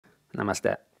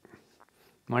Namaste.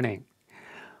 Morning.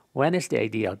 When is the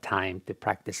ideal time to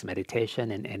practice meditation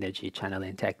and energy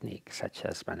channeling techniques such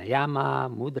as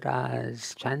pranayama,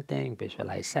 mudras, chanting,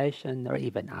 visualization, or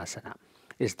even asana?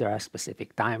 Is there a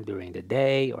specific time during the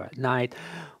day or at night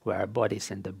where our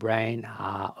bodies and the brain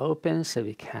are open so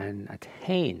we can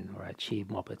attain or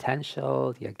achieve more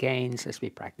potential, gains as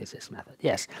we practice this method?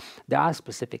 Yes, there are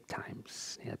specific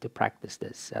times to practice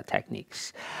these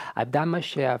techniques. I've done my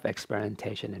share of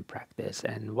experimentation and practice,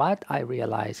 and what I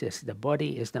realize is the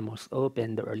body is the most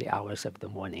open the early hours of the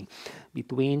morning,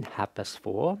 between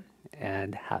 4:30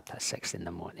 and 6:30 in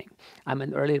the morning. I'm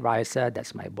an early riser.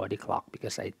 That's my body clock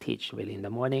because I teach really in the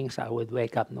morning. So I would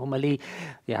wake up normally,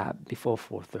 before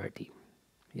 4:30.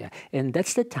 Yeah, and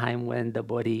that's the time when the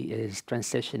body is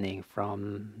transitioning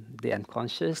from the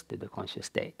unconscious to the conscious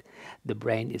state. The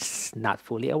brain is not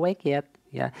fully awake yet.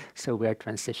 Yeah, so we're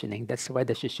transitioning. That's why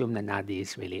the Sushumna Nadi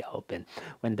is really open.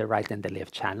 When the right and the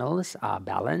left channels are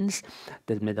balanced,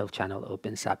 the middle channel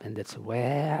opens up, and that's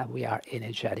where we are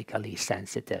energetically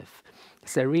sensitive.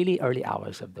 It's the really early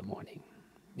hours of the morning.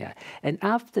 Yeah, and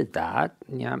after that,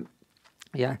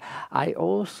 I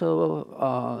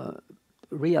also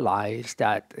realized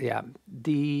that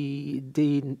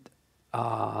the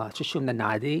Sushumna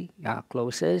Nadi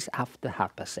closes after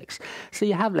 6:30. So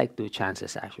you have like two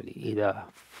chances actually, either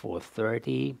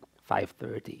 4:30,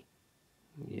 5:30.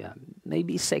 Yeah,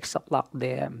 maybe 6 o'clock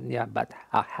there. Yeah, but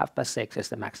 6:30 is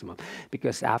the maximum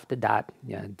because after that,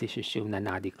 the Sushumna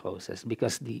Nadi closes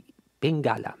because the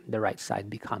Pingala, the right side,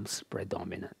 becomes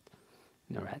predominant.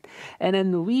 All right. And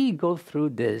then we go through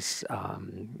this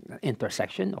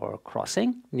intersection or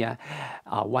crossing,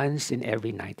 once in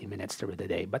every 90 minutes through the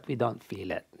day, but we don't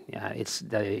feel it. Yeah, it's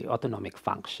the autonomic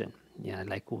function. Yeah,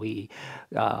 like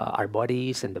our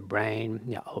bodies and the brain,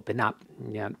 open up.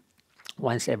 Yeah,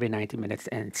 once every 90 minutes,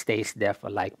 and it stays there for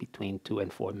like between 2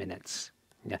 and 4 minutes.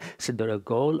 Yeah. So the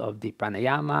goal of the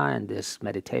pranayama and this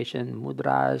meditation,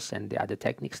 mudras, and the other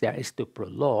techniques there is to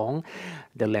prolong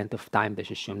the length of time the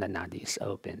Sushumna Nadi is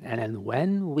open. And then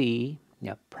when we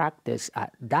practice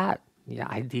at that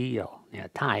ideal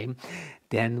time,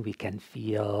 then we can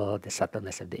feel the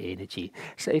subtleness of the energy.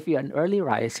 So if you're an early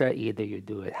riser, either you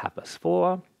do it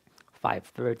 4:30,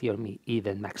 5:30, or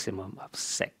even maximum of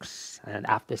 6. And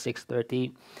after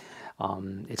 6:30,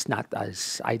 it's not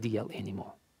as ideal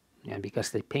anymore. Yeah, because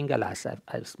the Pingala,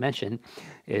 as mentioned,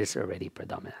 is already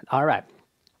predominant. All right.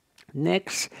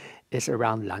 Next is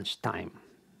around lunchtime.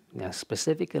 Yeah,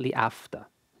 specifically after.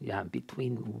 Yeah,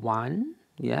 between 1,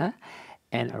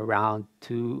 and around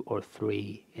 2 or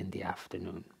 3 in the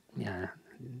afternoon. Yeah,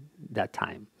 that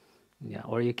time. Yeah,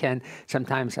 or you can,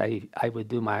 sometimes I would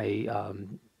do my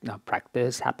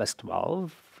practice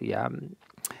 12:30. Yeah.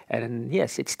 And then,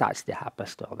 yes, it starts the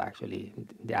 12:30 actually in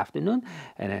the afternoon,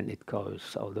 and then it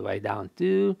goes all the way down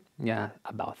to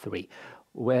about 3,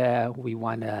 where we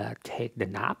want to take the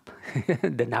nap,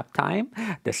 the nap time,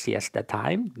 the siesta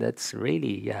time. That's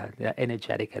really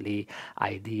energetically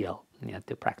ideal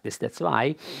to practice. That's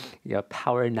why your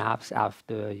power naps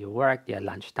after your work, your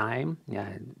lunchtime,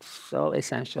 so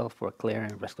essential for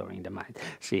clearing and restoring the mind.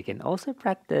 So you can also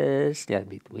practice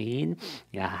between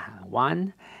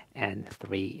 1 and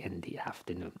 3 in the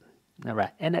afternoon. All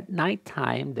right. And at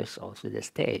nighttime, there's also the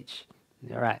stage.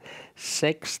 All right.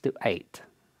 6 to 8.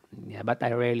 Yeah, but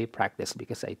I rarely practice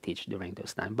because I teach during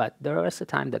those time. But there was a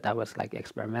time that I was like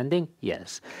experimenting.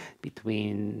 Yes,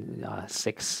 between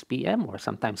 6 p.m. or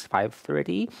sometimes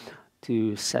 5:30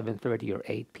 to 7:30 or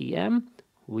 8 p.m.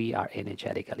 we are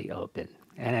energetically open.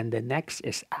 And then the next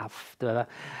is after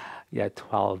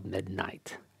 12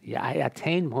 midnight. Yeah, I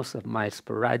attain most of my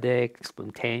sporadic,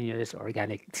 spontaneous,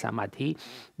 organic samadhi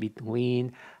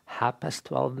between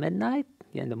 12:30 midnight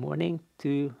in the morning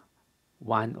to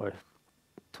 1 or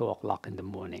 2 o'clock in the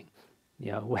morning.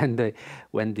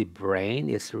 When the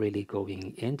brain is really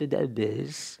going into the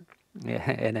abyss,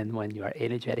 and then when you are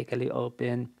energetically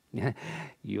open,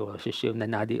 your Sushumna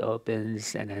Nadi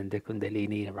opens, and then the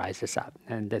Kundalini rises up,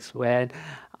 and that's when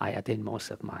I attain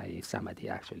most of my samadhi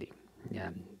actually.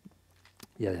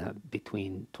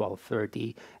 Between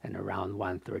 12:30 and around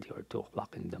 1:30 or 2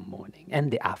 o'clock in the morning, and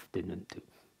the afternoon too.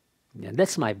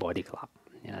 That's my body clock.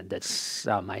 That's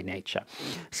my nature.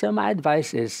 So my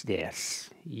advice is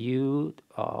this: you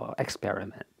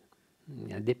experiment,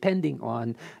 depending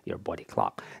on your body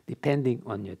clock, depending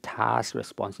on your tasks,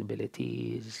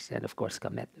 responsibilities, and of course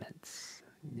commitments.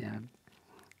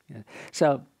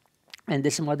 So in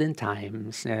these modern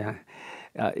times,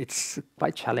 it's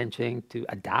quite challenging to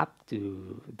adapt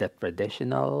to the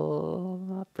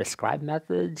traditional prescribed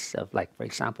methods of, like, for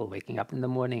example, waking up in the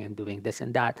morning and doing this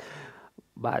and that.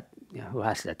 but who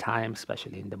has the time,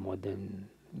 especially in the modern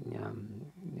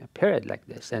period like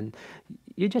this? And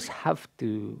you just have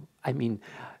to, I mean,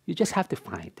 you just have to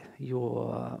find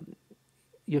your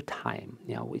time,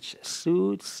 which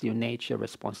suits your nature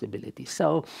responsibility.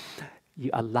 So you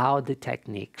allow the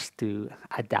techniques to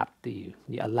adapt to you.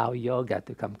 You allow yoga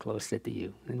to come closer to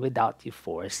you, and without you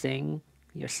forcing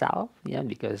yourself,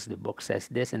 because the book says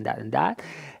this and that and that.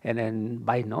 And then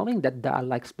by knowing that there are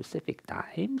like specific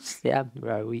times,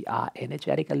 where we are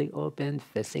energetically open,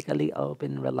 physically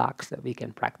open, relaxed, that we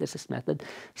can practice this method.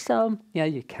 So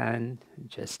you can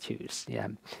just choose,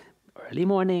 early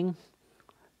morning,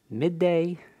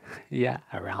 midday,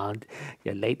 around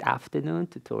late afternoon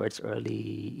to towards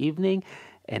early evening,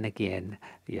 and again,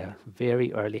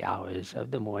 very early hours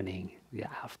of the morning,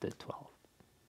 after 12.